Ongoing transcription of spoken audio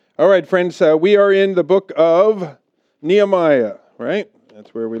All right, friends, we are in the book of Nehemiah, right?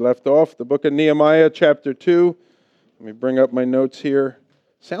 That's where we left off, the book of Nehemiah, chapter 2. Let me bring up my notes here.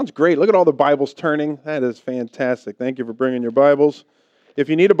 Sounds great. Look at all the Bibles turning. That is fantastic. Thank you for bringing your Bibles. If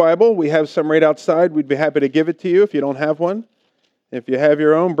you need a Bible, we have some right outside. We'd be happy to give it to you if you don't have one. If you have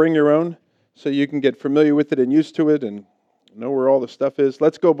your own, bring your own so you can get familiar with it and used to it and know where all the stuff is.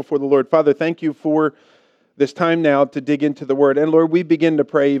 Let's go before the Lord. Father, thank you for this time now to dig into the Word. And Lord, we begin to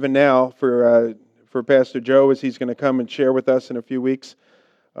pray even now for Pastor Joe as he's going to come and share with us in a few weeks.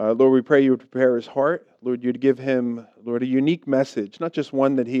 Lord, we pray you would prepare his heart. Lord, you'd give him, Lord, a unique message, not just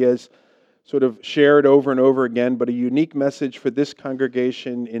one that he has sort of shared over and over again, but a unique message for this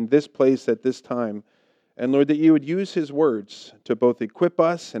congregation in this place at this time. And Lord, that you would use his words to both equip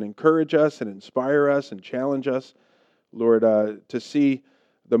us and encourage us and inspire us and challenge us, Lord, to see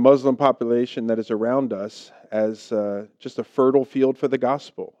the Muslim population that is around us as just a fertile field for the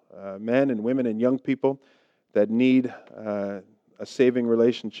gospel. Men and women and young people that need a saving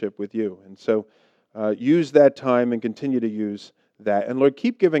relationship with you. And so use that time and continue to use that. And Lord,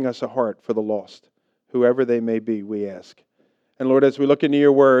 keep giving us a heart for the lost, whoever they may be, we ask. And Lord, as we look into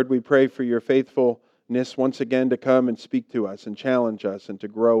your word, we pray for your faithfulness once again to come and speak to us and challenge us and to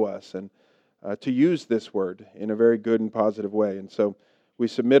grow us and to use this word in a very good and positive way. And so we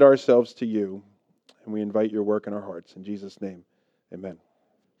submit ourselves to you, and we invite your work in our hearts. In Jesus' name, amen.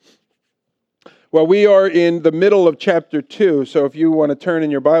 Well, we are in the middle of chapter 2, so if you want to turn in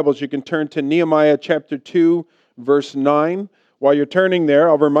your Bibles, you can turn to Nehemiah chapter 2, verse 9. While you're turning there,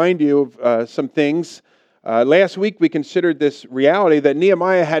 I'll remind you of some things. Last week, we considered this reality that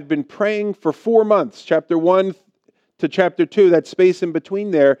Nehemiah had been praying for 4 months, chapter 1 to chapter 2, that space in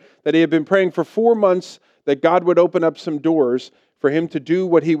between there, that he had been praying for 4 months that God would open up some doors for him to do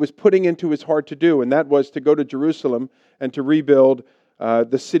what he was putting into his heart to do, and that was to go to Jerusalem and to rebuild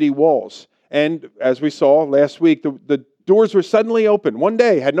the city walls. And as we saw last week, the doors were suddenly open. One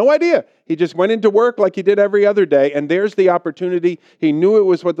day, had no idea. He just went into work like he did every other day, and there's the opportunity. He knew it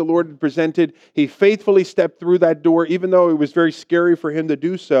was what the Lord had presented. He faithfully stepped through that door, even though it was very scary for him to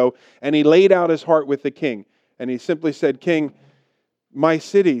do so, and he laid out his heart with the king. And he simply said, "King, my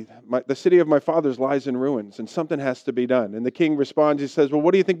city, the city of my fathers lies in ruins, and something has to be done." And the king responds, he says, "Well,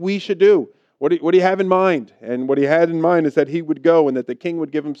 what do you think we should do? What do you have in mind?" And what he had in mind is that he would go and that the king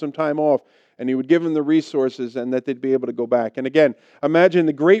would give him some time off and he would give him the resources and that they'd be able to go back. And again, imagine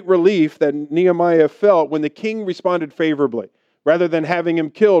the great relief that Nehemiah felt when the king responded favorably. Rather than having him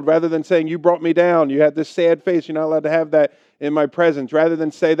killed, rather than saying, "You brought me down, you had this sad face, you're not allowed to have that in my presence," rather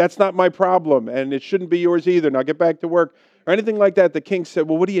than say, "That's not my problem and it shouldn't be yours either, now get back to work," or anything like that, the king said,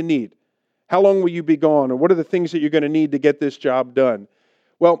 "Well, what do you need? How long will you be gone? Or what are the things that you're going to need to get this job done?"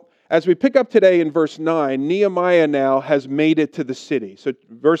 Well, as we pick up today in verse 9, Nehemiah now has made it to the city. So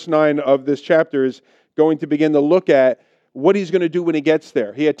verse 9 of this chapter is going to begin to look at what he's going to do when he gets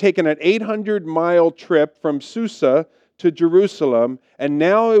there. He had taken an 800-mile trip from Susa to Jerusalem, and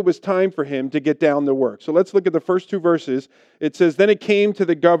now it was time for him to get down to work. So let's look at the first two verses. It says, then I came to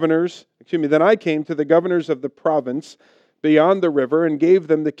the governors of the province beyond the river and gave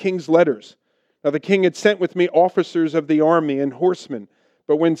them the king's letters. Now the king had sent with me officers of the army and horsemen.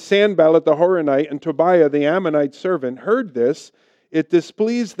 But when Sanballat the Horonite and Tobiah the Ammonite servant heard this, it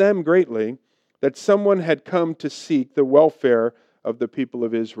displeased them greatly that someone had come to seek the welfare of the people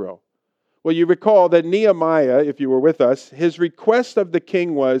of Israel. Well, you recall that Nehemiah, if you were with us, his request of the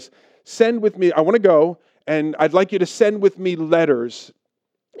king was, send with me, I want to go, and I'd like you to send with me letters.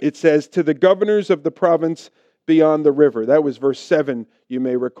 It says, to the governors of the province beyond the river. That was verse 7, you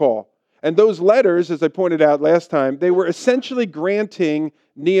may recall. And those letters, as I pointed out last time, they were essentially granting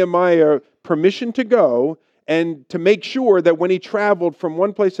Nehemiah permission to go and to make sure that when he traveled from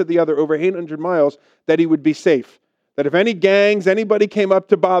one place to the other over 800 miles, that he would be safe. That if any gangs, anybody came up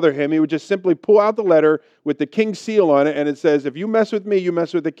to bother him, he would just simply pull out the letter with the king's seal on it, and it says, if you mess with me, you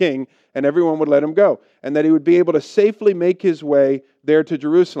mess with the king, and everyone would let him go. And that he would be able to safely make his way there to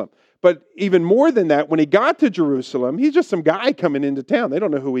Jerusalem. But even more than that, when he got to Jerusalem, he's just some guy coming into town. They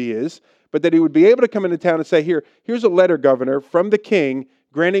don't know who he is. But that he would be able to come into town and say, here's a letter, governor, from the king,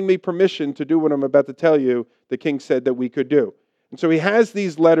 granting me permission to do what I'm about to tell you, the king said that we could do. And so he has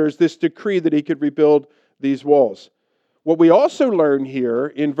these letters, this decree that he could rebuild these walls. What we also learn here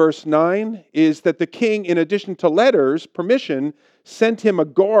in verse 9 is that the king, in addition to letters, permission, sent him a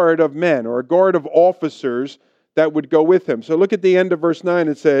guard of men or a guard of officers that would go with him. So look at the end of verse 9.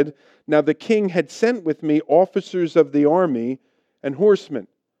 It said, now the king had sent with me officers of the army and horsemen.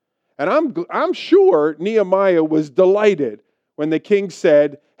 And I'm sure Nehemiah was delighted when the king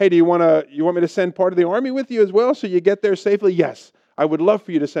said, hey, do you want me to send part of the army with you as well so you get there safely? Yes, I would love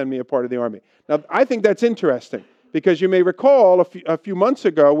for you to send me a part of the army. Now, I think that's interesting because you may recall a few months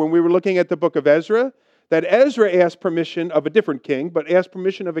ago when we were looking at the book of Ezra, that Ezra asked permission of a different king, but asked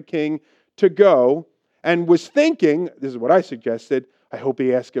permission of a king to go and was thinking, this is what I suggested, I hope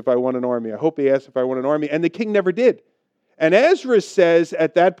he asked if I want an army. I hope he asked if I want an army. And the king never did. And Ezra says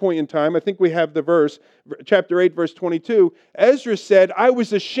at that point in time, I think we have the verse, chapter 8, verse 22, Ezra said, I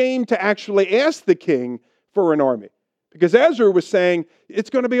was ashamed to actually ask the king for an army. Because Ezra was saying, it's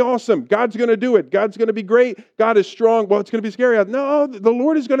going to be awesome. God's going to do it. God's going to be great. God is strong. Well, it's going to be scary. No, the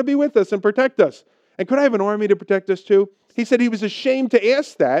Lord is going to be with us and protect us. And could I have an army to protect us too? He said he was ashamed to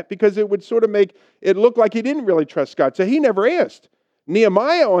ask that because it would sort of make it look like he didn't really trust God. So he never asked.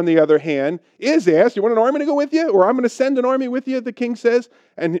 Nehemiah, on the other hand, is asked, you want an army to go with you? Or I'm going to send an army with you, the king says.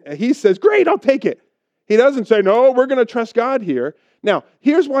 And he says, great, I'll take it. He doesn't say, no, we're going to trust God here. Now,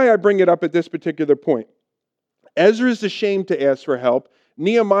 here's why I bring it up at this particular point. Ezra is ashamed to ask for help.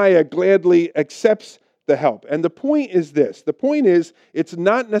 Nehemiah gladly accepts the help. And the point is this. The point is, it's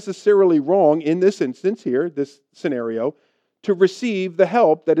not necessarily wrong in this instance here, this scenario, to receive the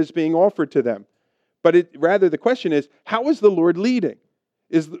help that is being offered to them. But rather the question is, how is the Lord leading?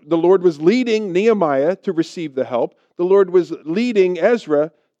 The Lord was leading Nehemiah to receive the help. The Lord was leading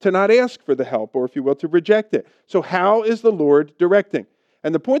Ezra to not ask for the help, or if you will, to reject it. So how is the Lord directing?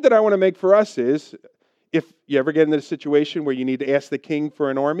 And the point that I want to make for us is, if you ever get into a situation where you need to ask the king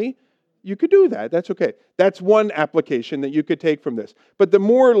for an army, you could do that. That's okay. That's one application that you could take from this. But the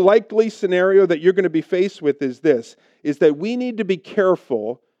more likely scenario that you're going to be faced with is this, is that we need to be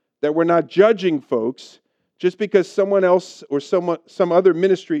careful that we're not judging folks just because someone else or some other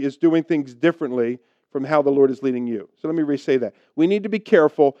ministry is doing things differently from how the Lord is leading you. So let me re-say that. We need to be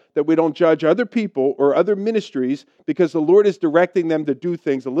careful that we don't judge other people or other ministries because the Lord is directing them to do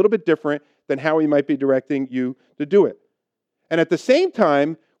things a little bit different than how He might be directing you to do it. And at the same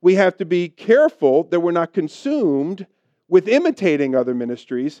time, we have to be careful that we're not consumed with imitating other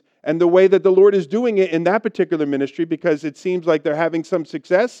ministries and the way that the Lord is doing it in that particular ministry because it seems like they're having some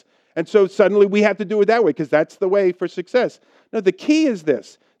success. And so suddenly we have to do it that way because that's the way for success. No, the key is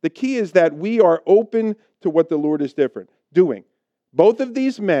this. The key is that we are open to what the Lord is doing. Both of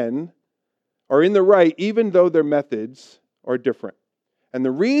these men are in the right even though their methods are different. And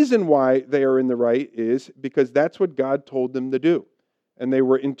the reason why they are in the right is because that's what God told them to do. And they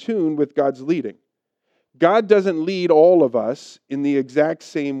were in tune with God's leading. God doesn't lead all of us in the exact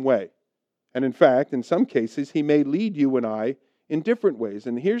same way. And in fact, in some cases, He may lead you and I in different ways.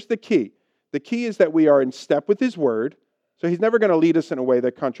 And here's the key. The key is that we are in step with His Word. So He's never going to lead us in a way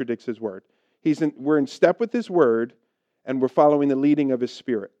that contradicts His Word. We're in step with His Word, and we're following the leading of His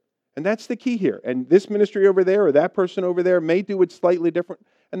Spirit. And that's the key here. And this ministry over there or that person over there may do it slightly different,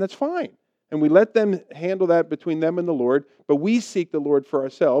 and that's fine. And we let them handle that between them and the Lord, but we seek the Lord for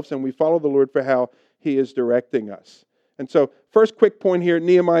ourselves, and we follow the Lord for how He is directing us. And so, first quick point here,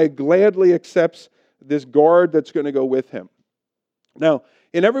 Nehemiah gladly accepts this guard that's going to go with him. Now,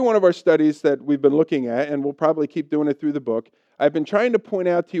 in every one of our studies that we've been looking at, and we'll probably keep doing it through the book, I've been trying to point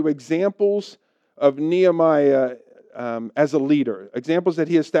out to you examples of Nehemiah as a leader, examples that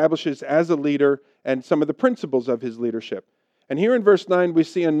he establishes as a leader and some of the principles of his leadership. And here in verse 9, we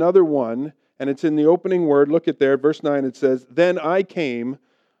see another one, and it's in the opening word. Look at there, verse 9, it says, "Then I came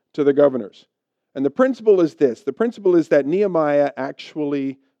to the governors." And the principle is this. The principle is that Nehemiah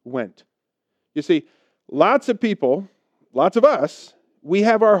actually went. You see, lots of people, lots of us, we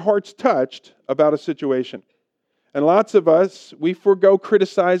have our hearts touched about a situation. And lots of us, we forego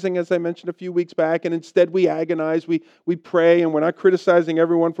criticizing, as I mentioned a few weeks back, and instead we agonize, we pray, and we're not criticizing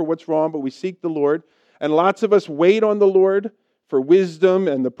everyone for what's wrong, but we seek the Lord. And lots of us wait on the Lord for wisdom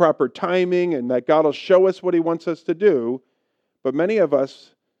and the proper timing, and that God will show us what He wants us to do. But many of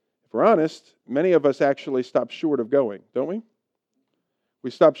us, if we're honest, many of us actually stop short of going, don't we?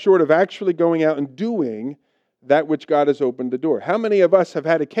 We stop short of actually going out and doing that which God has opened the door. How many of us have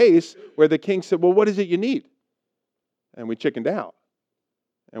had a case where the king said, well, what is it you need? And we chickened out.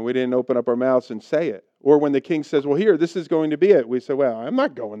 And we didn't open up our mouths and say it. Or when the king says, well, here, this is going to be it. We say, well, I'm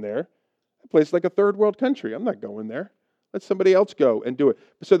not going there. A place like a third world country. I'm not going there. Let somebody else go and do it.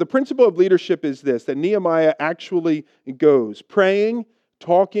 So the principle of leadership is this, that Nehemiah actually goes. Praying,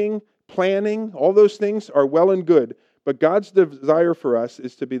 talking, planning, all those things are well and good. But God's desire for us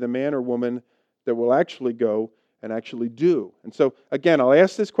is to be the man or woman that will actually go and actually do. And so, again, I'll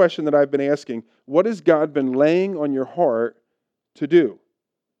ask this question that I've been asking. What has God been laying on your heart to do?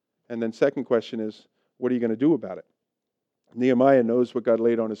 And then second question is, what are you going to do about it? Nehemiah knows what God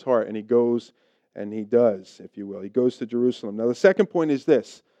laid on his heart, and he goes and he does, if you will. He goes to Jerusalem. Now, the second point is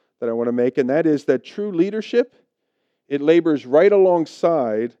this that I want to make, and that is that true leadership it labors right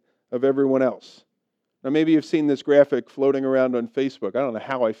alongside of everyone else. Now, maybe you've seen this graphic floating around on Facebook. I don't know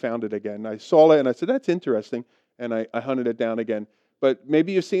how I found it again. I saw it and I said, that's interesting, and I hunted it down again. But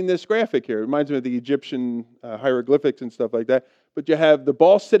maybe you've seen this graphic here. It reminds me of the Egyptian hieroglyphics and stuff like that. But you have the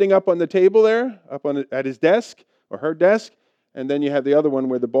boss sitting up on the table there, at his desk or her desk, and then you have the other one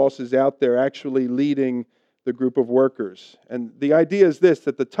where the boss is out there actually leading the group of workers. And the idea is this,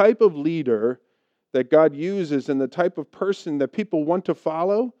 that the type of leader that God uses and the type of person that people want to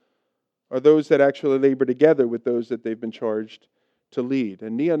follow are those that actually labor together with those that they've been charged to lead.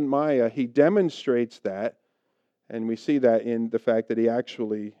 And Nehemiah, he demonstrates that, and we see that in the fact that he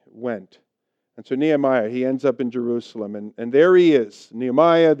actually went. And so Nehemiah, he ends up in Jerusalem, and there he is.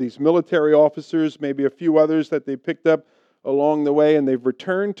 Nehemiah, these military officers, maybe a few others that they picked up along the way, and they've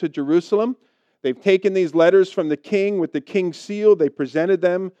returned to Jerusalem. They've taken these letters from the king with the king's seal. They presented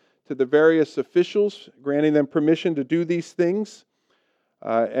them to the various officials, granting them permission to do these things.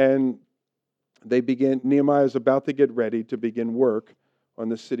 And Nehemiah is about to get ready to begin work on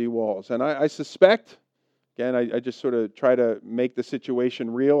the city walls. And I suspect, again, I just sort of try to make the situation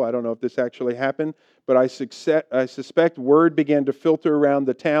real. I don't know if this actually happened, but I suspect word began to filter around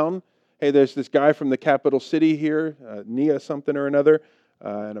the town. Hey, there's this guy from the capital city here, Nia something or another,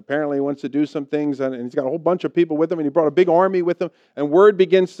 and apparently he wants to do some things, and he's got a whole bunch of people with him, and he brought a big army with him, and word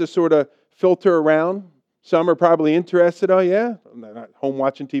begins to sort of filter around. Some are probably interested. Oh, yeah, I'm not home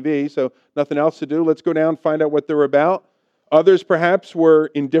watching TV, so nothing else to do. Let's go down and find out what they're about. Others perhaps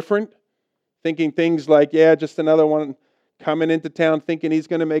were indifferent, thinking things like, yeah, just another one coming into town thinking he's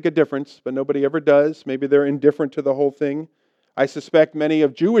going to make a difference, but nobody ever does. Maybe they're indifferent to the whole thing. I suspect many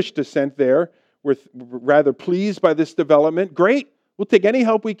of Jewish descent there were rather pleased by this development. Great, we'll take any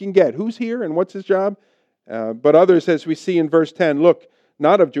help we can get. Who's here and what's his job? But others, as we see in verse 10, look,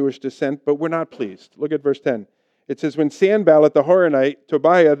 not of Jewish descent, but we're not pleased. Look at verse 10. It says, when Sanballat the Horonite,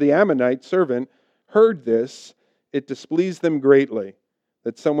 Tobiah the Ammonite servant, heard this, it displeased them greatly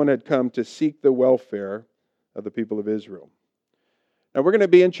that someone had come to seek the welfare of the people of Israel. Now we're going to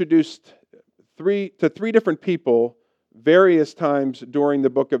be introduced to three different people various times during the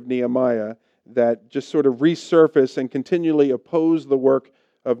book of Nehemiah that just sort of resurface and continually oppose the work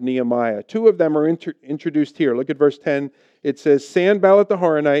of Nehemiah. Two of them are introduced here. Look at verse 10. It says, Sanballat the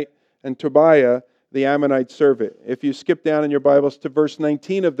Horonite and Tobiah the Ammonite servant. If you skip down in your Bibles to verse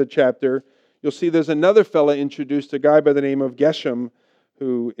 19 of the chapter, you'll see there's another fella introduced, a guy by the name of Geshem,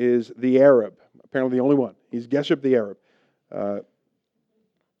 who is the Arab. Apparently the only one. He's Geshem the Arab.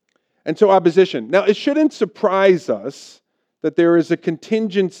 And so opposition. Now, it shouldn't surprise us that there is a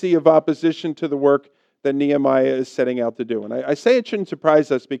contingency of opposition to the work that Nehemiah is setting out to do. And I say it shouldn't surprise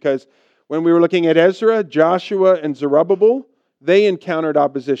us because when we were looking at Ezra, Joshua, and Zerubbabel, they encountered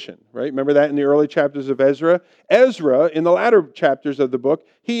opposition, right? Remember that in the early chapters of Ezra? Ezra, in the latter chapters of the book,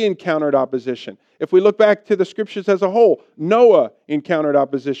 he encountered opposition. If we look back to the scriptures as a whole, Noah encountered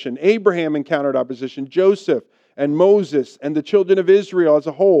opposition, Abraham encountered opposition, Joseph and Moses and the children of Israel as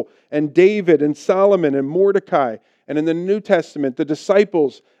a whole, and David and Solomon and Mordecai. And in the New Testament, the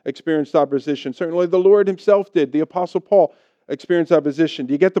disciples experienced opposition. Certainly the Lord himself did. The Apostle Paul experienced opposition.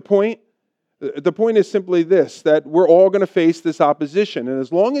 Do you get the point? The point is simply this, that we're all going to face this opposition. And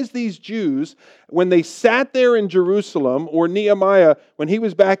as long as these Jews, when they sat there in Jerusalem, or Nehemiah, when he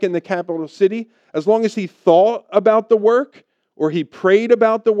was back in the capital city, as long as he thought about the work, or he prayed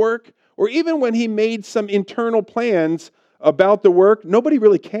about the work, or even when he made some internal plans about the work, nobody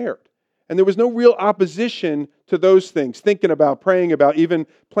really cared. And there was no real opposition to those things, thinking about, praying about, even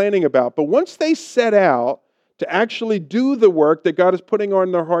planning about. But once they set out to actually do the work that God is putting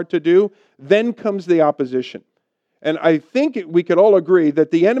on their heart to do, then comes the opposition. And I think we could all agree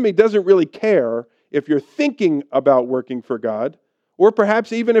that the enemy doesn't really care if you're thinking about working for God, or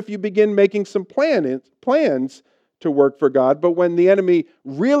perhaps even if you begin making some plans to work for God. But when the enemy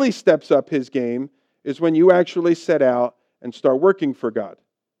really steps up his game is when you actually set out and start working for God.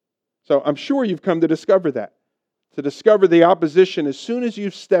 So I'm sure you've come to discover that. To discover the opposition as soon as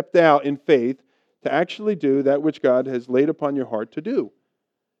you've stepped out in faith to actually do that which God has laid upon your heart to do.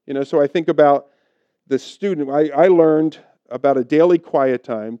 So I think about the student. I learned about a daily quiet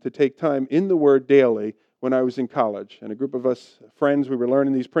time, to take time in the Word daily when I was in college. And a group of us friends, we were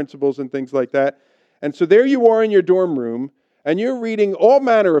learning these principles and things like that. And so there you are in your dorm room, and you're reading all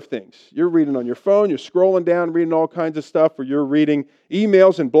manner of things. You're reading on your phone, you're scrolling down, reading all kinds of stuff, or you're reading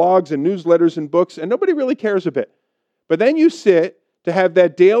emails and blogs and newsletters and books, and nobody really cares a bit. But then you sit to have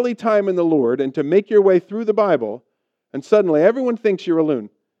that daily time in the Lord and to make your way through the Bible, and suddenly everyone thinks you're a loon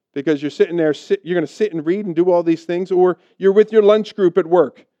because you're sitting there, you're going to sit and read and do all these things, or you're with your lunch group at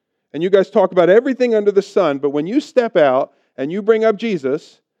work, And you guys talk about everything under the sun, but when you step out and you bring up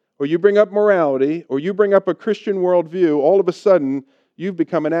Jesus, or you bring up morality, or you bring up a Christian worldview, all of a sudden you've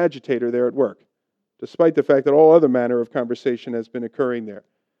become an agitator there at work, despite the fact that all other manner of conversation has been occurring there.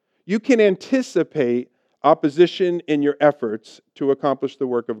 You can anticipate opposition in your efforts to accomplish the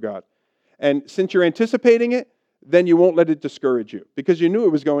work of God. And since you're anticipating it, then you won't let it discourage you, because you knew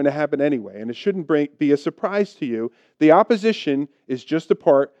it was going to happen anyway, and it shouldn't be a surprise to you. The opposition is just a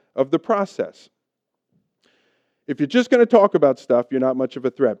part of the process. If you're just going to talk about stuff, you're not much of a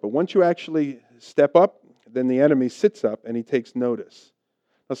threat. But once you actually step up, then the enemy sits up and he takes notice.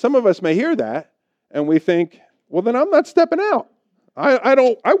 Now, some of us may hear that, and we think, well, then I'm not stepping out.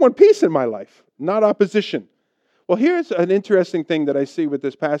 I want peace in my life, not opposition. Well, here's an interesting thing that I see with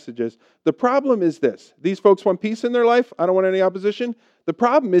this passage is, the problem is this. These folks want peace in their life. I don't want any opposition. The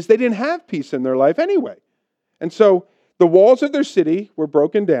problem is they didn't have peace in their life anyway. And so the walls of their city were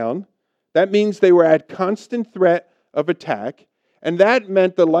broken down. That means they were at constant threat of attack. And that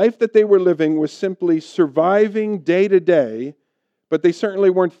meant the life that they were living was simply surviving day to day, but they certainly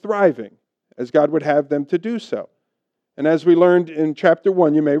weren't thriving as God would have them to do so. And as we learned in chapter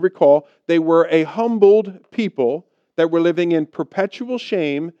 1, you may recall, they were a humbled people that were living in perpetual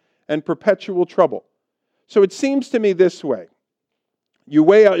shame and perpetual trouble. So it seems to me this way. You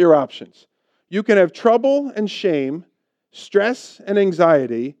weigh out your options. You can have trouble and shame, stress and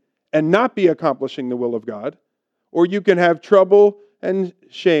anxiety, and not be accomplishing the will of God. Or you can have trouble and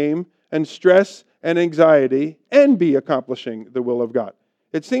shame and stress and anxiety and be accomplishing the will of God.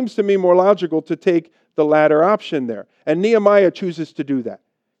 It seems to me more logical to take the latter option there. And Nehemiah chooses to do that.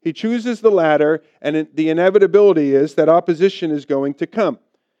 He chooses the latter, and the inevitability is that opposition is going to come.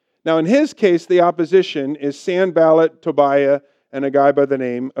 Now, in his case, the opposition is Sanballat, Tobiah, and a guy by the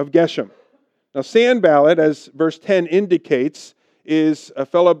name of Geshem. Now, Sanballat, as verse 10 indicates, is a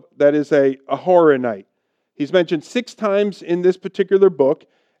fellow that is a Horonite. He's mentioned 6 times in this particular book,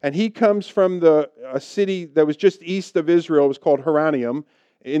 and he comes from a city that was just east of Israel. It was called Horonaim,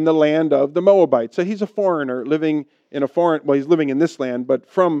 in the land of the Moabites. So he's a foreigner living in he's living in this land, but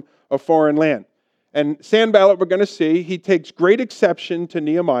from a foreign land. And Sanballat, we're going to see, he takes great exception to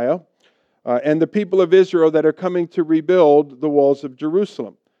Nehemiah and the people of Israel that are coming to rebuild the walls of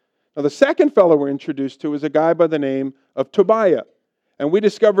Jerusalem. Now, the second fellow we're introduced to is a guy by the name of Tobiah. And we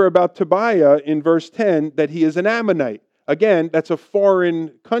discover about Tobiah in verse 10 that he is an Ammonite. Again, that's a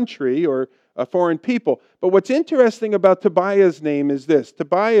foreign country or a foreign people. But what's interesting about Tobiah's name is this.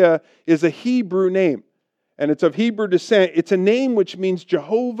 Tobiah is a Hebrew name, and it's of Hebrew descent. It's a name which means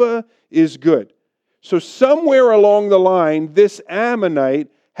Jehovah is good. So somewhere along the line, this Ammonite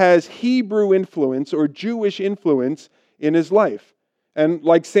has Hebrew influence or Jewish influence in his life. And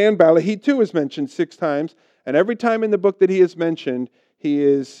like Sanballat, he too is mentioned 6 times, and every time in the book that he is mentioned,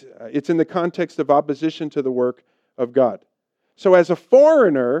 it's in the context of opposition to the work of God. So as a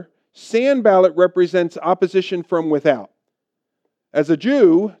foreigner, Sanballat represents opposition from without. As a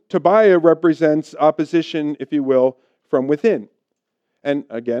Jew, Tobiah represents opposition, if you will, from within. And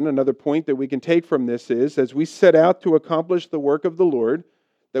again, another point that we can take from this is, as we set out to accomplish the work of the Lord,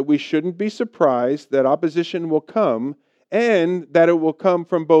 that we shouldn't be surprised that opposition will come, and that it will come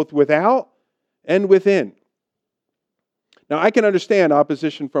from both without and within. Now, I can understand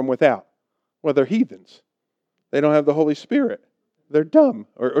opposition from without. Well, they're heathens. They don't have the Holy Spirit. They're dumb,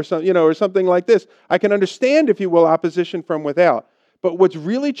 or something like this. I can understand, if you will, opposition from without. But what's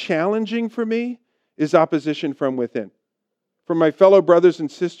really challenging for me is opposition from within. From my fellow brothers and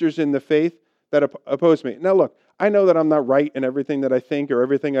sisters in the faith that oppose me. Now look, I know that I'm not right in everything that I think or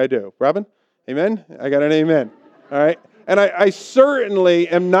everything I do. Robin? Amen? I got an amen. All right? And I certainly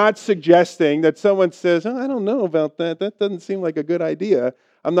am not suggesting that someone says, I don't know about that. That doesn't seem like a good idea.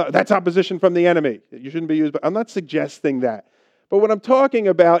 That's opposition from the enemy. You shouldn't be used. But I'm not suggesting that. But what I'm talking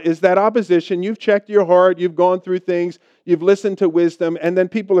about is that opposition. You've checked your heart. You've gone through things. You've listened to wisdom. And then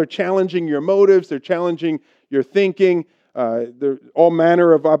people are challenging your motives. They're challenging your thinking. There's all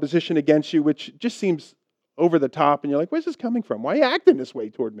manner of opposition against you, which just seems over the top. And you're like, where's this coming from? Why are you acting this way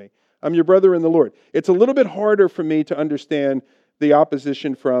toward me? I'm your brother in the Lord. It's a little bit harder for me to understand the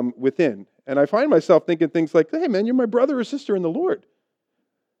opposition from within. And I find myself thinking things like, hey man, you're my brother or sister in the Lord.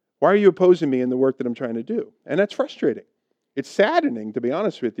 Why are you opposing me in the work that I'm trying to do? And that's frustrating. It's saddening, to be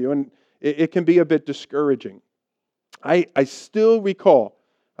honest with you, and it can be a bit discouraging. I still recall,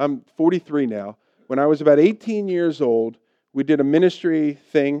 I'm 43 now, when I was about 18 years old, we did a ministry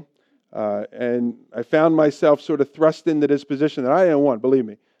thing, and I found myself sort of thrust into this position that I didn't want, believe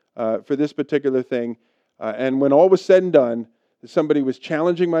me, for this particular thing. And when all was said and done, somebody was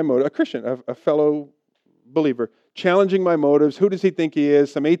challenging my motive, a Christian, a fellow believer, challenging my motives. Who does he think he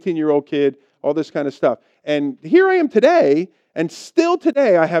is? Some 18-year-old kid, all this kind of stuff. And here I am today, and still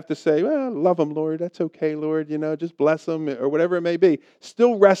today I have to say, well, love him, Lord. That's okay, Lord. Just bless him, or whatever it may be.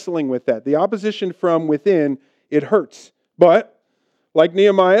 Still wrestling with that. The opposition from within, it hurts. But like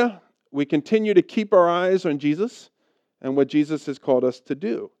Nehemiah, we continue to keep our eyes on Jesus and what Jesus has called us to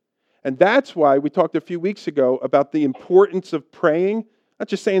do. And that's why we talked a few weeks ago about the importance of praying, not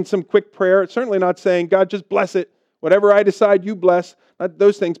just saying some quick prayer, certainly not saying, God, just bless it. Whatever I decide, you bless. Not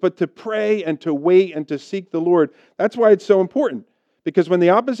those things, but to pray and to wait and to seek the Lord. That's why it's so important. Because when the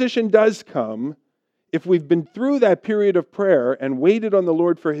opposition does come, if we've been through that period of prayer and waited on the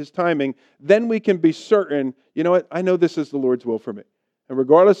Lord for His timing, then we can be certain, you know what, I know this is the Lord's will for me. And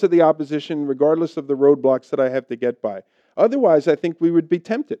regardless of the opposition, regardless of the roadblocks that I have to get by. Otherwise, I think we would be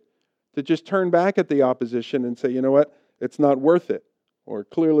tempted to just turn back at the opposition and say, you know what, it's not worth it. Or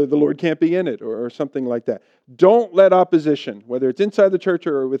clearly the Lord can't be in it, or something like that. Don't let opposition, whether it's inside the church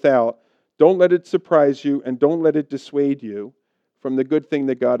or without, don't let it surprise you and don't let it dissuade you from the good thing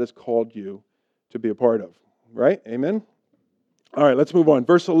that God has called you to be a part of. Right? Amen? All right, let's move on.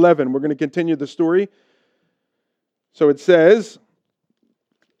 Verse 11, we're going to continue the story. So it says,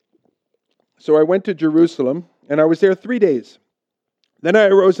 so I went to Jerusalem, and I was there 3 days. Then I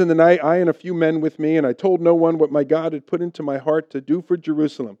arose in the night, I and a few men with me, and I told no one what my God had put into my heart to do for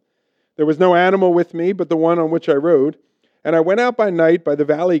Jerusalem. There was no animal with me but the one on which I rode. And I went out by night by the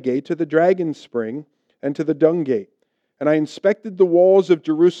valley gate to the dragon spring and to the dung gate. And I inspected the walls of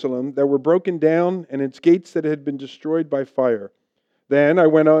Jerusalem that were broken down and its gates that had been destroyed by fire. Then I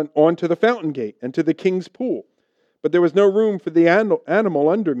went on to the fountain gate and to the king's pool. But there was no room for the animal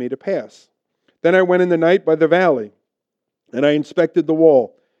under me to pass. Then I went in the night by the valley. And I inspected the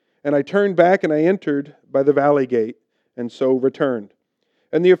wall, and I turned back and I entered by the valley gate, and so returned.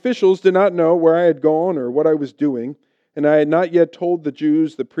 And the officials did not know where I had gone or what I was doing, and I had not yet told the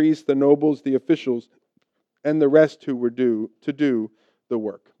Jews, the priests, the nobles, the officials, and the rest who were due to do the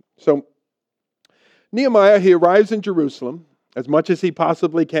work. So Nehemiah, he arrives in Jerusalem as much as he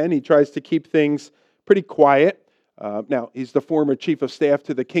possibly can. He tries to keep things pretty quiet. Now, he's the former chief of staff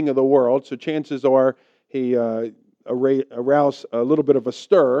to the king of the world, so chances are he arouse a little bit of a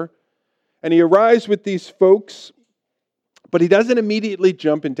stir. And he arrives with these folks, but he doesn't immediately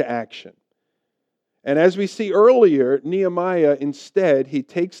jump into action. And as we see earlier, Nehemiah, instead, he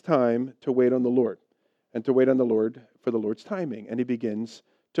takes time to wait on the Lord and to wait on the Lord for the Lord's timing. And he begins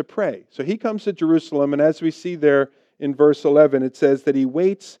to pray. So he comes to Jerusalem, and as we see there in verse 11, it says that he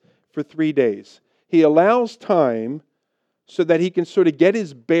waits for 3 days. He allows time so that he can sort of get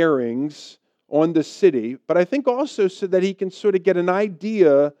his bearings on the city, but I think also so that he can sort of get an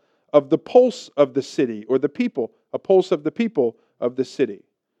idea of the pulse of the city or the people, a pulse of the people of the city.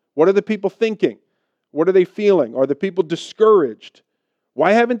 What are the people thinking? What are they feeling? Are the people discouraged?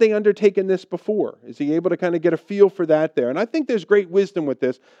 Why haven't they undertaken this before? Is he able to kind of get a feel for that there? And I think there's great wisdom with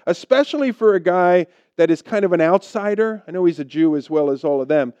this, especially for a guy that is kind of an outsider. I know he's a Jew as well as all of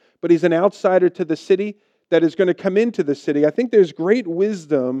them, but he's an outsider to the city that is going to come into the city. I think there's great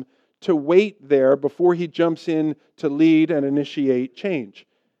wisdom to wait there before he jumps in to lead and initiate change.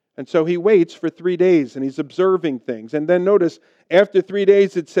 And so he waits for 3 days and he's observing things. And then notice, after 3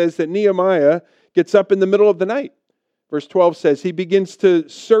 days, it says that Nehemiah gets up in the middle of the night. Verse 12 says he begins to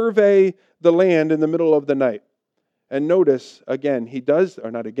survey the land in the middle of the night. And notice, notice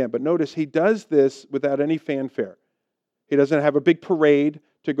he does this without any fanfare. He doesn't have a big parade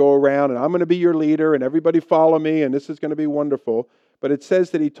to go around and I'm going to be your leader and everybody follow me and this is going to be wonderful. But it says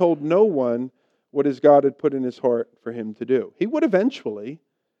that he told no one what his God had put in his heart for him to do. He would eventually,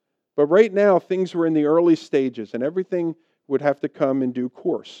 but right now things were in the early stages and everything would have to come in due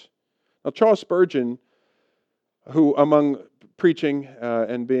course. Now Charles Spurgeon, who among preaching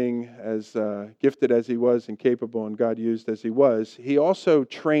and being as gifted as he was and capable and God used as he was, he also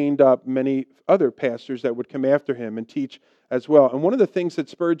trained up many other pastors that would come after him and teach as well. And one of the things that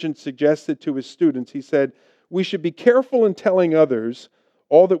Spurgeon suggested to his students, he said, we should be careful in telling others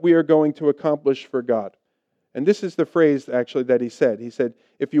all that we are going to accomplish for God. And this is the phrase, actually, that he said. He said,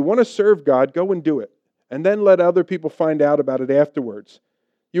 if you want to serve God, go and do it. And then let other people find out about it afterwards.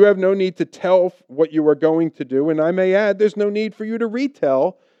 You have no need to tell what you are going to do. And I may add, there's no need for you to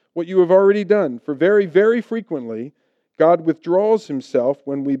retell what you have already done. For very, very frequently, God withdraws himself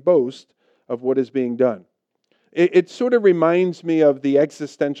when we boast of what is being done. It sort of reminds me of the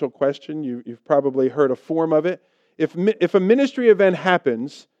existential question. You've probably heard a form of it. If a ministry event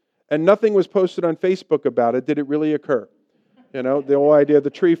happens and nothing was posted on Facebook about it, did it really occur? You know, the whole idea of the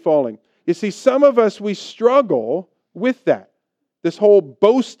tree falling. You see, some of us, we struggle with that. This whole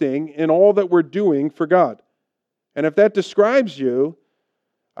boasting in all that we're doing for God. And if that describes you,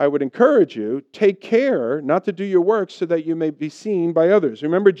 I would encourage you, take care not to do your work so that you may be seen by others.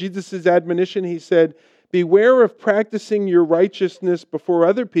 Remember Jesus' admonition? He said, beware of practicing your righteousness before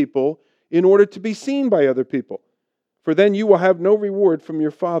other people in order to be seen by other people. For then you will have no reward from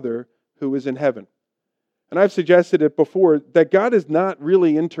your Father who is in heaven. And I've suggested it before that God is not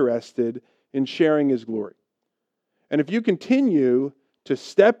really interested in sharing His glory. And if you continue to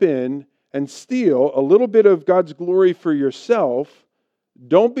step in and steal a little bit of God's glory for yourself,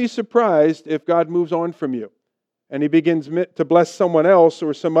 don't be surprised if God moves on from you and He begins to bless someone else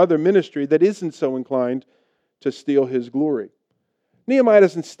or some other ministry that isn't so inclined to steal His glory. Nehemiah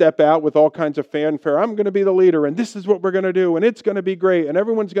doesn't step out with all kinds of fanfare. I'm going to be the leader, and this is what we're going to do, and it's going to be great, and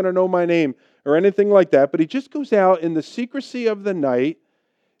everyone's going to know my name, or anything like that. But he just goes out in the secrecy of the night,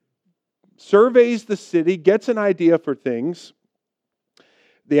 surveys the city, gets an idea for things.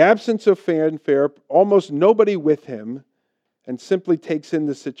 The absence of fanfare, almost nobody with him, and simply takes in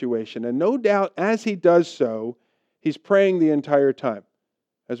the situation. And no doubt, as he does so, he's praying the entire time.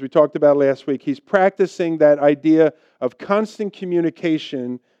 As we talked about last week, he's practicing that idea of constant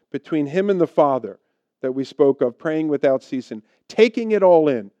communication between him and the Father that we spoke of, praying without ceasing, taking it all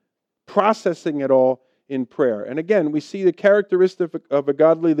in, processing it all in prayer. And again, we see the characteristic of a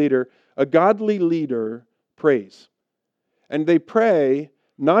godly leader. A godly leader prays. And they pray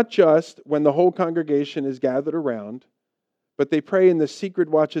not just when the whole congregation is gathered around, but they pray in the secret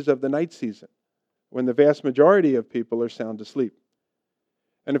watches of the night season, when the vast majority of people are sound asleep.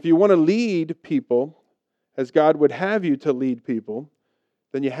 And if you want to lead people as God would have you to lead people,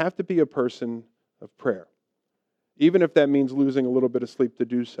 then you have to be a person of prayer, even if that means losing a little bit of sleep to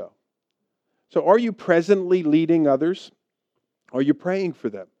do so. So are you presently leading others? Are you praying for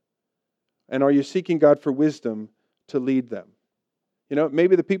them? And are you seeking God for wisdom to lead them? You know,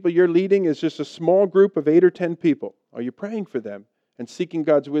 maybe the people you're leading is just a small group of 8 or 10 people. Are you praying for them and seeking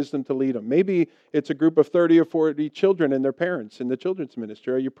God's wisdom to lead them? Maybe it's a group of 30 or 40 children and their parents in the children's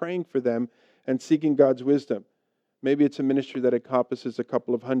ministry. Are you praying for them and seeking God's wisdom? Maybe it's a ministry that encompasses a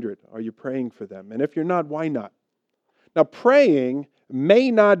couple of hundred. Are you praying for them? And if you're not, why not? Now, praying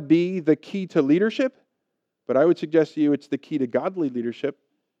may not be the key to leadership, but I would suggest to you it's the key to godly leadership.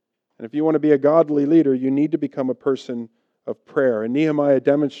 And if you want to be a godly leader, you need to become a person of prayer. And Nehemiah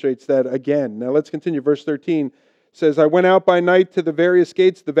demonstrates that again. Now let's continue. Verse 13 says, I went out by night to the various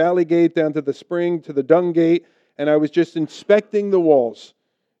gates, the valley gate, down to the spring, to the dung gate, and I was just inspecting the walls.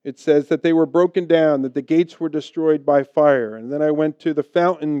 It says that they were broken down, that the gates were destroyed by fire. And then I went to the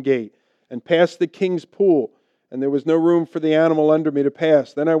fountain gate and passed the king's pool, and there was no room for the animal under me to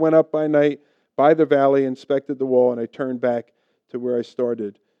pass. Then I went up by night by the valley, inspected the wall, and I turned back to where I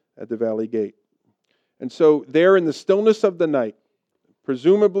started at the valley gate. And so there in the stillness of the night,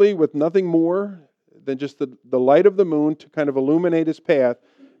 presumably with nothing more than just the light of the moon to kind of illuminate his path,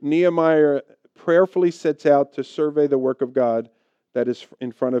 Nehemiah prayerfully sets out to survey the work of God that is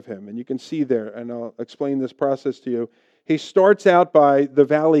in front of him. And you can see there, and I'll explain this process to you. He starts out by the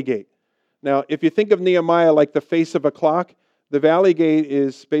valley gate. Now, if you think of Nehemiah like the face of a clock, the valley gate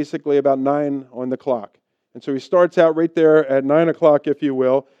is basically about 9 on the clock. And so he starts out right there at 9 o'clock, if you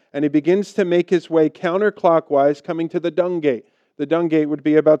will, and he begins to make his way counterclockwise, coming to the dung gate. The dung gate would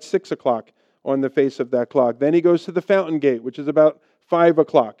be about 6 o'clock on the face of that clock. Then he goes to the fountain gate, which is about 5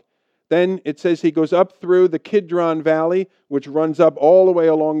 o'clock. Then it says he goes up through the Kidron Valley, which runs up all the way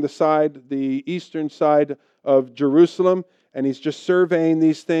along the side, the eastern side of Jerusalem, and he's just surveying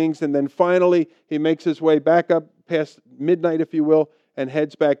these things. And then finally, he makes his way back up past midnight, if you will, and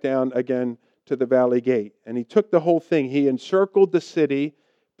heads back down again to the valley gate. And he took the whole thing. He encircled the city,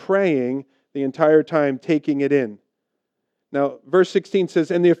 praying the entire time, taking it in. Now, verse 16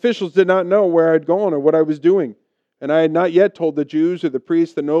 says, and the officials did not know where I'd gone or what I was doing. And I had not yet told the Jews or the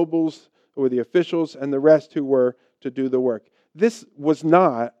priests, the nobles, or the officials, and the rest who were to do the work. This was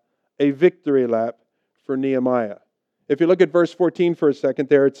not a victory lap for Nehemiah. If you look at verse 14 for a second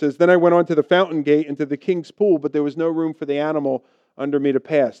there, it says, then I went on to the fountain gate and to the king's pool, but there was no room for the animal under me to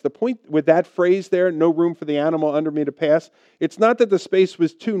pass. The point with that phrase there, no room for the animal under me to pass, it's not that the space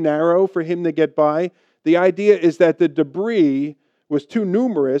was too narrow for him to get by. The idea is that the debris was too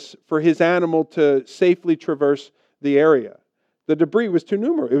numerous for his animal to safely traverse the area. The debris was too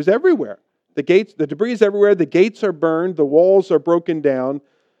numerous. It was everywhere. The debris is everywhere. The gates are burned. The walls are broken down.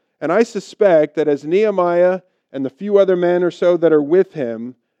 And I suspect that as Nehemiah and the few other men or so that are with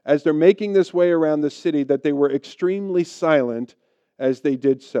him, as they're making this way around the city, that they were extremely silent as they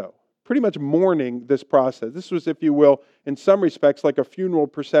did so. Pretty much mourning this process. This was, if you will, in some respects, like a funeral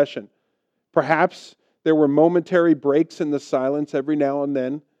procession. Perhaps there were momentary breaks in the silence every now and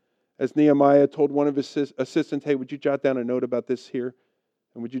then as Nehemiah told one of his assistants, hey, would you jot down a note about this here?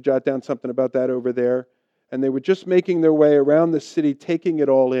 And would you jot down something about that over there? And they were just making their way around the city, taking it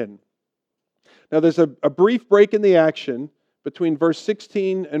all in. Now there's a brief break in the action between verse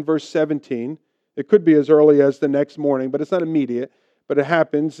 16 and verse 17. It could be as early as the next morning, but it's not immediate. But it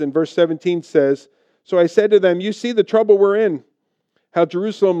happens. And verse 17 says, so I said to them, you see the trouble we're in, how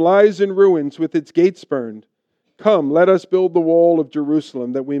Jerusalem lies in ruins with its gates burned. Come, let us build the wall of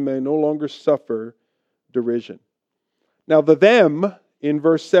Jerusalem that we may no longer suffer derision. Now the them in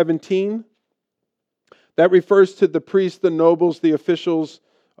verse 17, that refers to the priests, the nobles, the officials,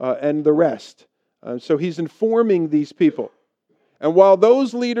 and the rest. So he's informing these people. And while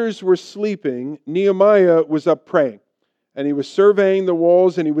those leaders were sleeping, Nehemiah was up praying. And he was surveying the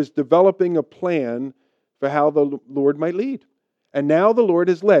walls and he was developing a plan for how the Lord might lead. And now the Lord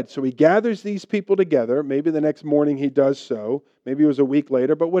has led. So he gathers these people together. Maybe the next morning he does so. Maybe it was a week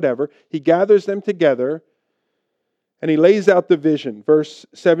later, but whatever. He gathers them together and he lays out the vision. Verse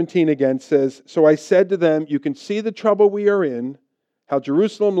 17 again says, so I said to them, you can see the trouble we are in, how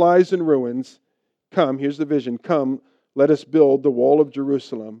Jerusalem lies in ruins. Come, here's the vision. Come, let us build the wall of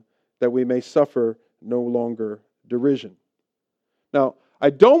Jerusalem that we may suffer no longer derision. Now, I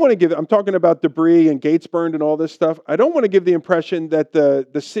don't want to give, I'm talking about debris and gates burned and all this stuff. I don't want to give the impression that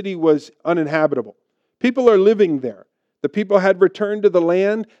the city was uninhabitable. People are living there. The people had returned to the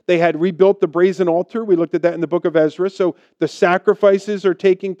land. They had rebuilt the brazen altar. We looked at that in the book of Ezra. So the sacrifices are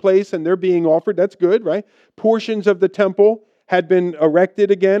taking place and they're being offered. That's good, right? Portions of the temple had been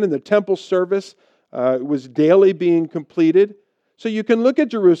erected again and the temple service was daily being completed. So you can look at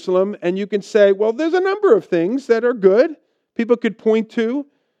Jerusalem and you can say, well, there's a number of things that are good. People could point to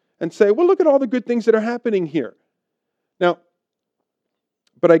and say, well, look at all the good things that are happening here. Now,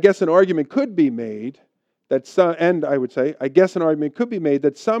 but I guess an argument could be made that some, and I would say, I guess an argument could be made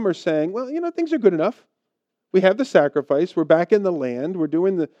that some are saying, well, things are good enough. We have the sacrifice. We're back in the land. We're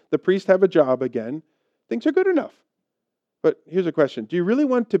doing the priests have a job again. Things are good enough. But here's a question. Do you really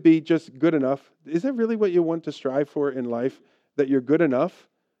want to be just good enough? Is that really what you want to strive for in life? That you're good enough?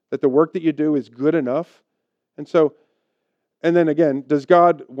 That the work that you do is good enough? And then again, does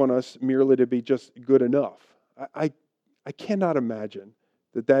God want us merely to be just good enough? I cannot imagine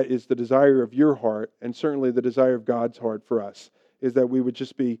that is the desire of your heart, and certainly the desire of God's heart for us, is that we would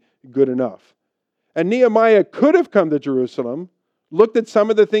just be good enough. And Nehemiah could have come to Jerusalem, looked at some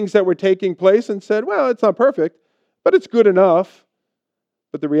of the things that were taking place and said, well, it's not perfect, but it's good enough.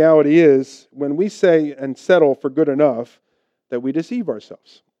 But the reality is, when we say and settle for good enough, that we deceive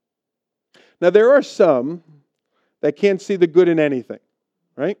ourselves. Now, there are some that can't see the good in anything,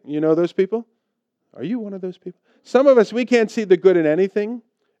 right? You know those people? Are you one of those people? Some of us, we can't see the good in anything,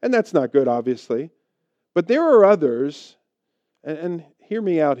 and that's not good, obviously. But there are others, and hear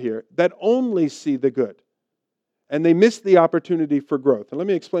me out here, that only see the good. And they miss the opportunity for growth. And let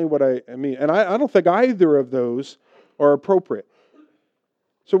me explain what I mean. And I don't think either of those are appropriate.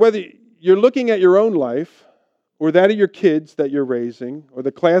 So whether you're looking at your own life, or that of your kids that you're raising, or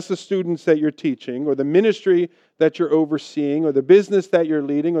the class of students that you're teaching, or the ministry that you're overseeing, or the business that you're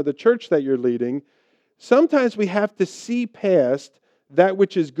leading, or the church that you're leading, sometimes we have to see past that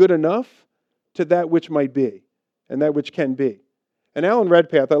which is good enough to that which might be, and that which can be. And Alan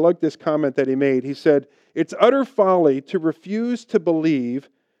Redpath, I like this comment that he made. He said, it's utter folly to refuse to believe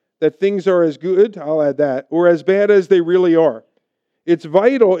that things are as good, I'll add that, or as bad as they really are. It's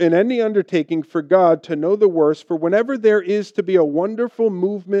vital in any undertaking for God to know the worst, for whenever there is to be a wonderful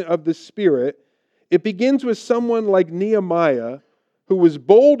movement of the Spirit, it begins with someone like Nehemiah, who was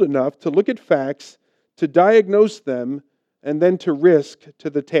bold enough to look at facts, to diagnose them, and then to risk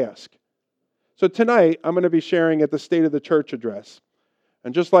to the task. So tonight, I'm going to be sharing at the State of the Church address.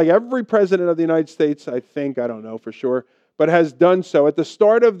 And just like every president of the United States, I think, I don't know for sure, but has done so, at the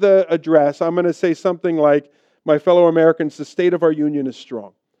start of the address, I'm going to say something like, my fellow Americans, the state of our union is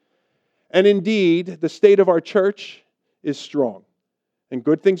strong. And indeed, the state of our church is strong. And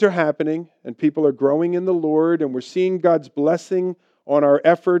good things are happening, and people are growing in the Lord, and we're seeing God's blessing on our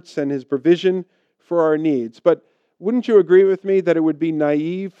efforts and His provision for our needs. But wouldn't you agree with me that it would be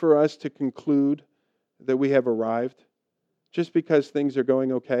naive for us to conclude that we have arrived just because things are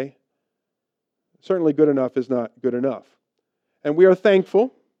going okay? Certainly good enough is not good enough. And we are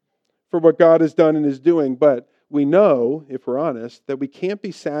thankful for what God has done and is doing, but we know, if we're honest, that we can't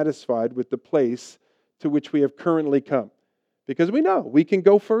be satisfied with the place to which we have currently come. Because we know we can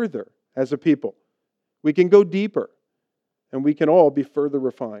go further as a people. We can go deeper, and we can all be further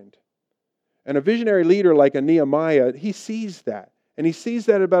refined. And a visionary leader like a Nehemiah, he sees that. And he sees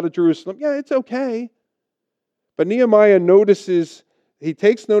that about a Jerusalem. Yeah, it's okay. But Nehemiah notices he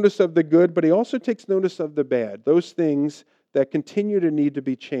takes notice of the good, but he also takes notice of the bad, those things that continue to need to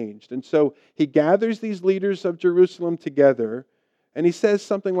be changed. And so he gathers these leaders of Jerusalem together, and he says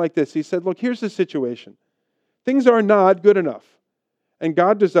something like this. He said, look, here's the situation. Things are not good enough, and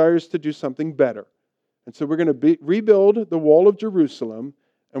God desires to do something better. And so we're going to rebuild the wall of Jerusalem,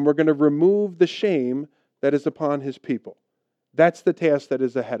 and we're going to remove the shame that is upon his people. That's the task that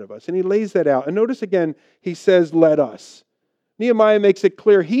is ahead of us. And he lays that out. And notice again, he says, let us. Nehemiah makes it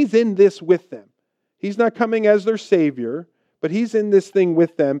clear he's in this with them. He's not coming as their savior, but he's in this thing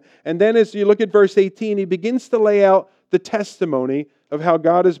with them. And then as you look at verse 18, he begins to lay out the testimony of how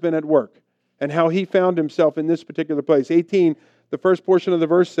God has been at work and how he found himself in this particular place. 18, the first portion of the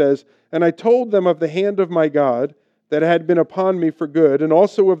verse says, and I told them of the hand of my God that had been upon me for good, and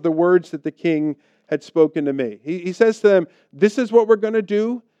also of the words that the king had spoken to me. He says to them, this is what we're going to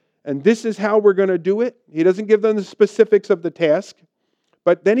do, and this is how we're going to do it. He doesn't give them the specifics of the task,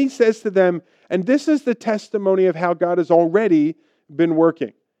 but then he says to them, and this is the testimony of how God has already been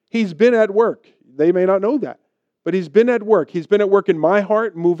working. He's been at work. They may not know that, but he's been at work. He's been at work in my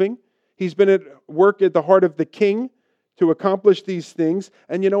heart, moving. He's been at work at the heart of the king to accomplish these things.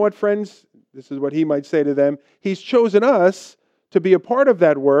 And you know what, friends? This is what he might say to them. He's chosen us to be a part of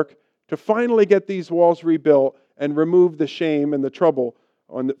that work to finally get these walls rebuilt and remove the shame and the trouble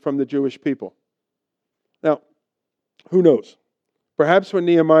from the Jewish people. Now, who knows? Perhaps when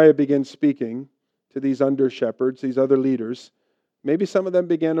Nehemiah begins speaking to these under-shepherds, these other leaders, maybe some of them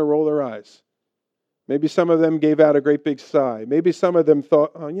began to roll their eyes. Maybe some of them gave out a great big sigh. Maybe some of them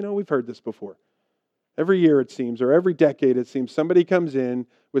thought, oh, we've heard this before. Every year it seems, or every decade it seems, somebody comes in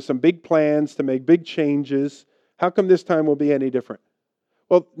with some big plans to make big changes. How come this time will be any different?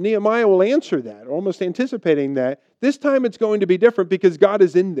 Well, Nehemiah will answer that, almost anticipating that. This time it's going to be different because God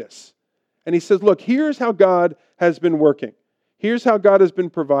is in this. And he says, look, here's how God has been working. Here's how God has been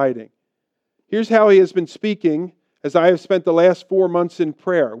providing. Here's how he has been speaking as I have spent the last 4 months in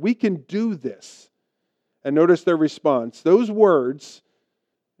prayer. We can do this. And notice their response. Those words,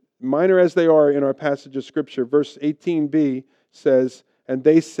 minor as they are in our passage of Scripture, verse 18b says, and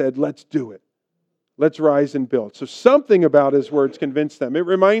they said, let's do it. Let's rise and build. So something about his words convinced them. It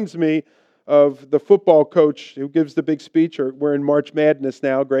reminds me of the football coach who gives the big speech, or we're in March Madness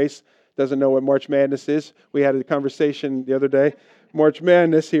now. Grace doesn't know what March Madness is. We had a conversation the other day. March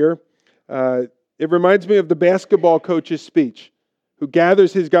Madness here. It reminds me of the basketball coach's speech, who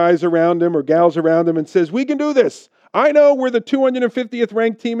gathers his guys around him or gals around him and says, we can do this. I know we're the 250th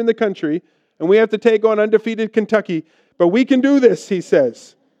ranked team in the country, and we have to take on undefeated Kentucky, but we can do this, he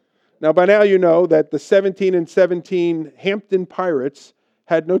says. Now, by now you know that the 17-17 Hampton Pirates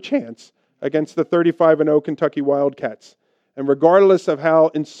had no chance against the 35-0 Kentucky Wildcats. And regardless of how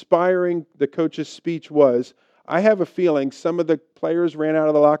inspiring the coach's speech was, I have a feeling some of the players ran out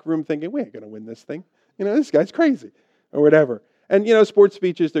of the locker room thinking, we ain't going to win this thing. This guy's crazy, or whatever. And, sports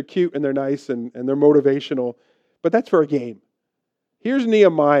speeches, they're cute and they're nice and they're motivational, but that's for a game. Here's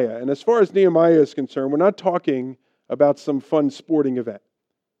Nehemiah, and as far as Nehemiah is concerned, we're not talking about some fun sporting event.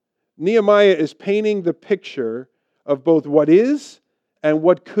 Nehemiah is painting the picture of both what is and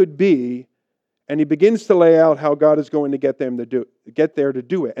what could be, and he begins to lay out how God is going to get there to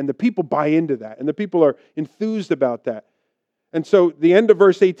do it. And the people buy into that, and the people are enthused about that. And so the end of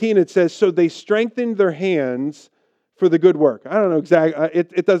verse 18, it says, so they strengthened their hands for the good work. I don't know exactly,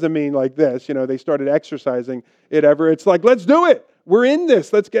 it doesn't mean like this, they started exercising it ever. It's like, let's do it. We're in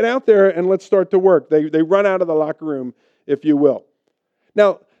this. Let's get out there and let's start to work. They run out of the locker room, if you will.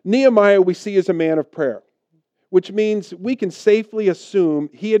 Now, Nehemiah we see as a man of prayer, which means we can safely assume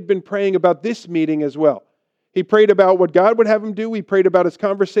he had been praying about this meeting as well. He prayed about what God would have him do. He prayed about his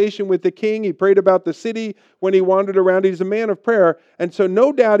conversation with the king. He prayed about the city when he wandered around. He's a man of prayer. And so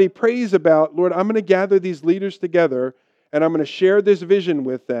no doubt he prays about, Lord, I'm going to gather these leaders together and I'm going to share this vision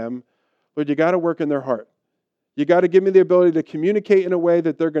with them. Lord, you got to work in their heart. You got to give me the ability to communicate in a way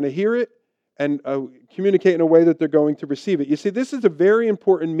that they're going to hear it and communicate in a way that they're going to receive it. You see, this is a very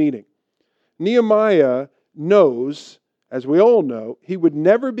important meeting. Nehemiah knows, as we all know, he would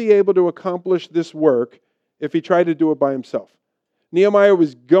never be able to accomplish this work if he tried to do it by himself. Nehemiah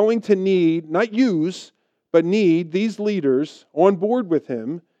was going to need, not use, but need these leaders on board with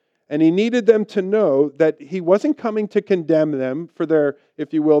him, and he needed them to know that he wasn't coming to condemn them for their,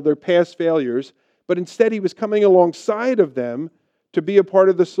 if you will, their past failures, but instead he was coming alongside of them to be a part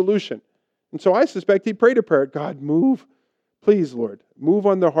of the solution. And so I suspect he prayed a prayer, God, move, please, Lord, move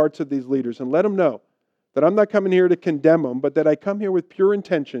on the hearts of these leaders and let them know that I'm not coming here to condemn them, but that I come here with pure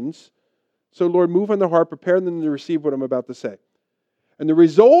intentions. So, Lord, move on their heart, prepare them to receive what I'm about to say. And the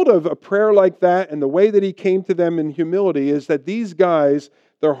result of a prayer like that and the way that he came to them in humility is that these guys,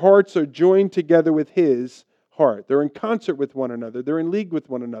 their hearts are joined together with his heart. They're in concert with one another. They're in league with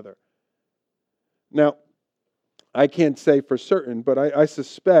one another. Now, I can't say for certain, but I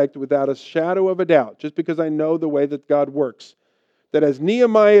suspect without a shadow of a doubt, just because I know the way that God works, that as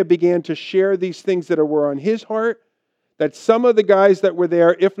Nehemiah began to share these things that were on his heart, that some of the guys that were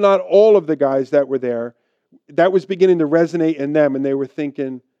there, if not all of the guys that were there, that was beginning to resonate in them, and they were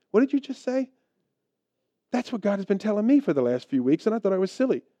thinking, what did you just say? That's what God has been telling me for the last few weeks, and I thought I was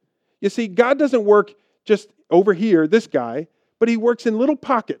silly. You see, God doesn't work just over here, this guy, but he works in little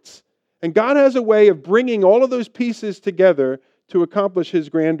pockets. And God has a way of bringing all of those pieces together to accomplish his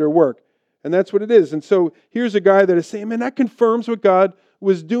grander work. And that's what it is. And so here's a guy that is saying, man, that confirms what God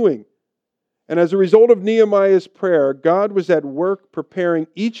was doing. And as a result of Nehemiah's prayer, God was at work preparing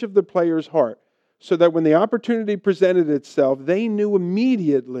each of the players' heart so that when the opportunity presented itself, they knew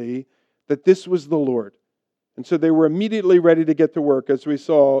immediately that this was the Lord. And so they were immediately ready to get to work. As we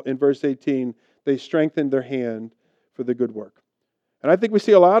saw in verse 18, they strengthened their hand for the good work. And I think we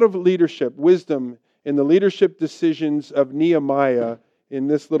see a lot of leadership, wisdom in the leadership decisions of Nehemiah in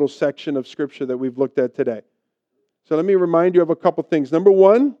this little section of Scripture that we've looked at today. So let me remind you of a couple things. Number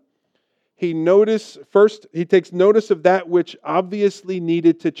one, he takes notice of that which obviously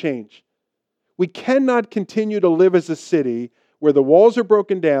needed to change. We cannot continue to live as a city where the walls are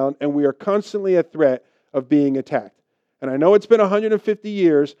broken down and we are constantly at threat of being attacked. And I know it's been 150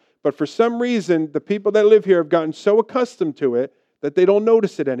 years, but for some reason, the people that live here have gotten so accustomed to it that they don't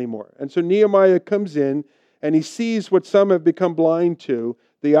notice it anymore. And so Nehemiah comes in and he sees what some have become blind to,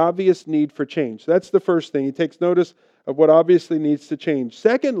 the obvious need for change. That's the first thing. He takes notice of what obviously needs to change.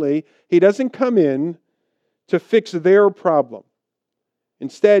 Secondly, he doesn't come in to fix their problem.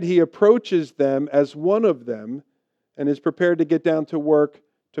 Instead, he approaches them as one of them and is prepared to get down to work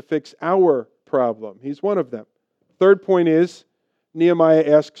to fix our problem. He's one of them. Third point is,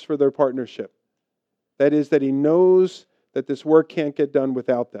 Nehemiah asks for their partnership. That is, that he knows that this work can't get done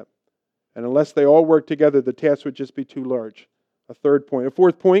without them. And unless they all work together, the task would just be too large. A third point. A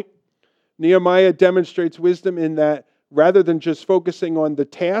fourth point, Nehemiah demonstrates wisdom in that rather than just focusing on the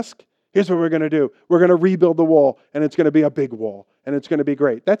task, here's what we're going to do. We're going to rebuild the wall, and it's going to be a big wall, and it's going to be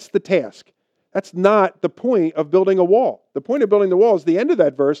great. That's the task. That's not the point of building a wall. The point of building the wall is the end of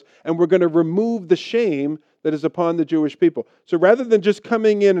that verse, and we're going to remove the shame that is upon the Jewish people. So rather than just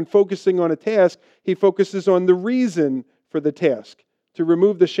coming in and focusing on a task, he focuses on the reason for the task, to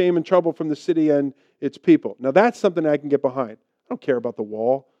remove the shame and trouble from the city and its people. Now that's something I can get behind. I don't care about the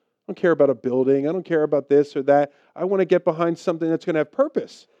wall. I don't care about a building. I don't care about this or that. I want to get behind something that's going to have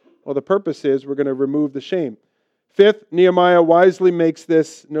purpose. Well, the purpose is we're going to remove the shame. Fifth, Nehemiah wisely makes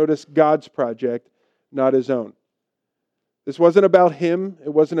this, notice, God's project, not his own. This wasn't about him.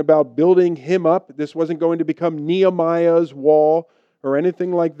 It wasn't about building him up. This wasn't going to become Nehemiah's wall or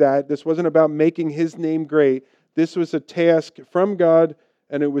anything like that. This wasn't about making his name great. This was a task from God,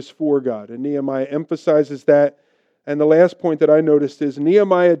 and it was for God. And Nehemiah emphasizes that. And the last point that I noticed is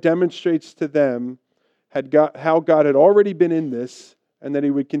Nehemiah demonstrates to them how God had already been in this and that he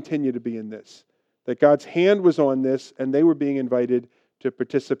would continue to be in this. That God's hand was on this, and they were being invited to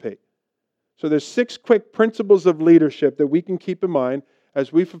participate. So there's 6 quick principles of leadership that we can keep in mind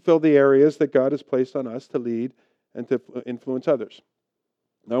as we fulfill the areas that God has placed on us to lead and to influence others.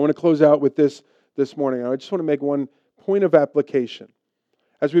 Now I want to close out with this morning. I just want to make one point of application.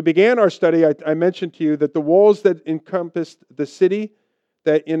 As we began our study, I mentioned to you that the walls that encompassed the city,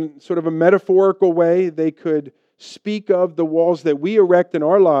 that in sort of a metaphorical way, they could speak of the walls that we erect in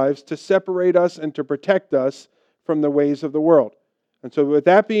our lives to separate us and to protect us from the ways of the world. And so with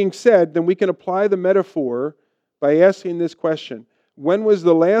that being said, then we can apply the metaphor by asking this question. When was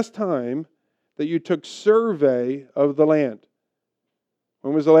the last time that you took survey of the land?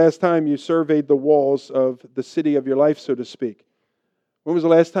 When was the last time you surveyed the walls of the city of your life, so to speak? When was the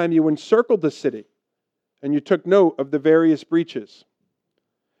last time you encircled the city and you took note of the various breaches?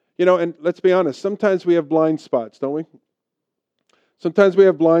 You know, and let's be honest, sometimes we have blind spots, don't we? Sometimes we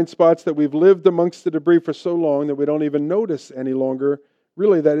have blind spots that we've lived amongst the debris for so long that we don't even notice any longer,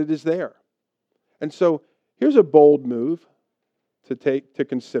 really, that it is there. And so here's a bold move to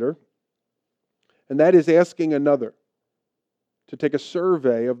consider, and that is asking another to take a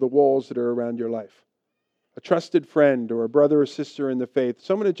survey of the walls that are around your life. A trusted friend or a brother or sister in the faith,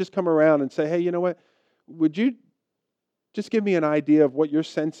 someone to just come around and say, hey, you know what, would you just give me an idea of what your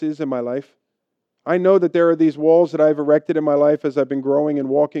sense is in my life? I know that there are these walls that I've erected in my life as I've been growing and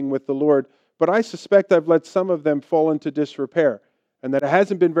walking with the Lord, but I suspect I've let some of them fall into disrepair and that it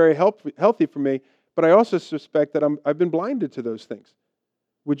hasn't been very healthy for me, but I also suspect that I've been blinded to those things.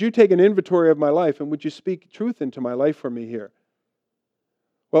 Would you take an inventory of my life, and would you speak truth into my life for me here?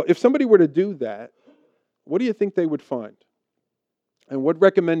 Well, if somebody were to do that, what do you think they would find? And what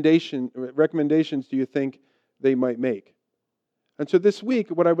recommendations do you think they might make? And so this week,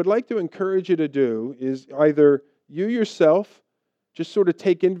 what I would like to encourage you to do is either you yourself just sort of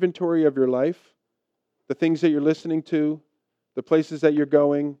take inventory of your life, the things that you're listening to, the places that you're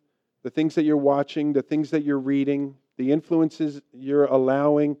going, the things that you're watching, the things that you're reading, the influences you're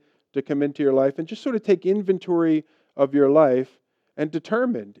allowing to come into your life, and just sort of take inventory of your life and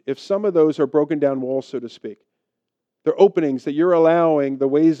determine if some of those are broken down walls, so to speak. They're openings that you're allowing the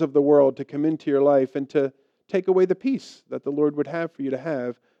ways of the world to come into your life and to take away the peace that the Lord would have for you to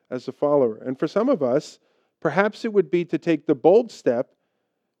have as a follower. And for some of us, perhaps it would be to take the bold step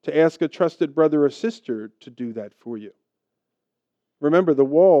to ask a trusted brother or sister to do that for you. Remember, the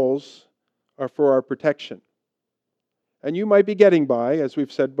walls are for our protection. And you might be getting by, as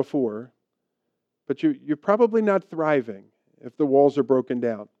we've said before, but you're probably not thriving if the walls are broken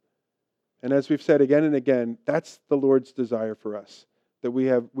down. And as we've said again and again, that's the Lord's desire for us, that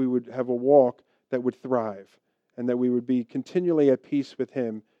we would have a walk that would thrive and that we would be continually at peace with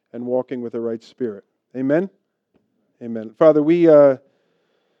Him and walking with the right spirit. Amen? Amen. Father,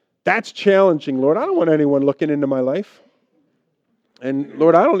 that's challenging, Lord. I don't want anyone looking into my life. And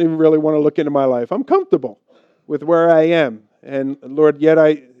Lord, I don't even really want to look into my life. I'm comfortable with where I am. And Lord, yet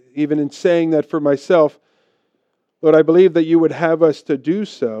even in saying that for myself, Lord, I believe that you would have us to do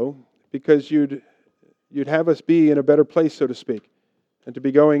so because you'd have us be in a better place, so to speak, and to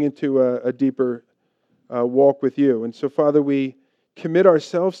be going into a deeper walk with you. And so, Father, we commit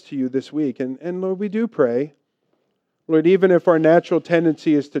ourselves to you this week. And Lord, we do pray, Lord, even if our natural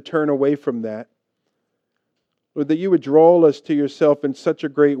tendency is to turn away from that, Lord, that you would draw us to yourself in such a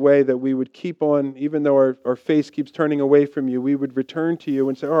great way that we would keep on, even though our face keeps turning away from you, we would return to you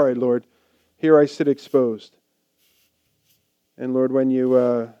and say, all right, Lord, here I sit exposed. And Lord, when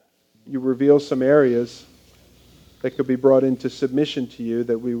you reveal some areas that could be brought into submission to you,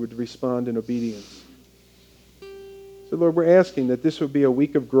 that we would respond in obedience. So Lord, we're asking that this would be a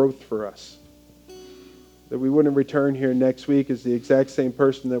week of growth for us. That we wouldn't return here next week as the exact same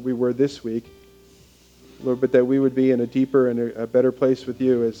person that we were this week, Lord, but that we would be in a deeper and a better place with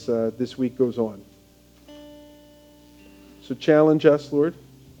you as this week goes on. So challenge us, Lord.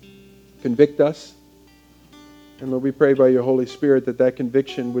 Convict us. And Lord, we pray by your Holy Spirit that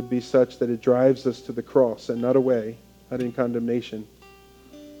conviction would be such that it drives us to the cross and not away, not in condemnation,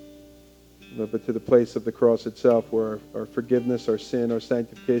 Lord, but to the place of the cross itself where our forgiveness, our sin, our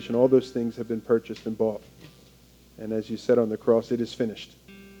sanctification, all those things have been purchased and bought. And as you said on the cross, it is finished.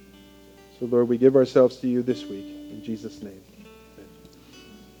 So Lord, we give ourselves to you this week. In Jesus' name.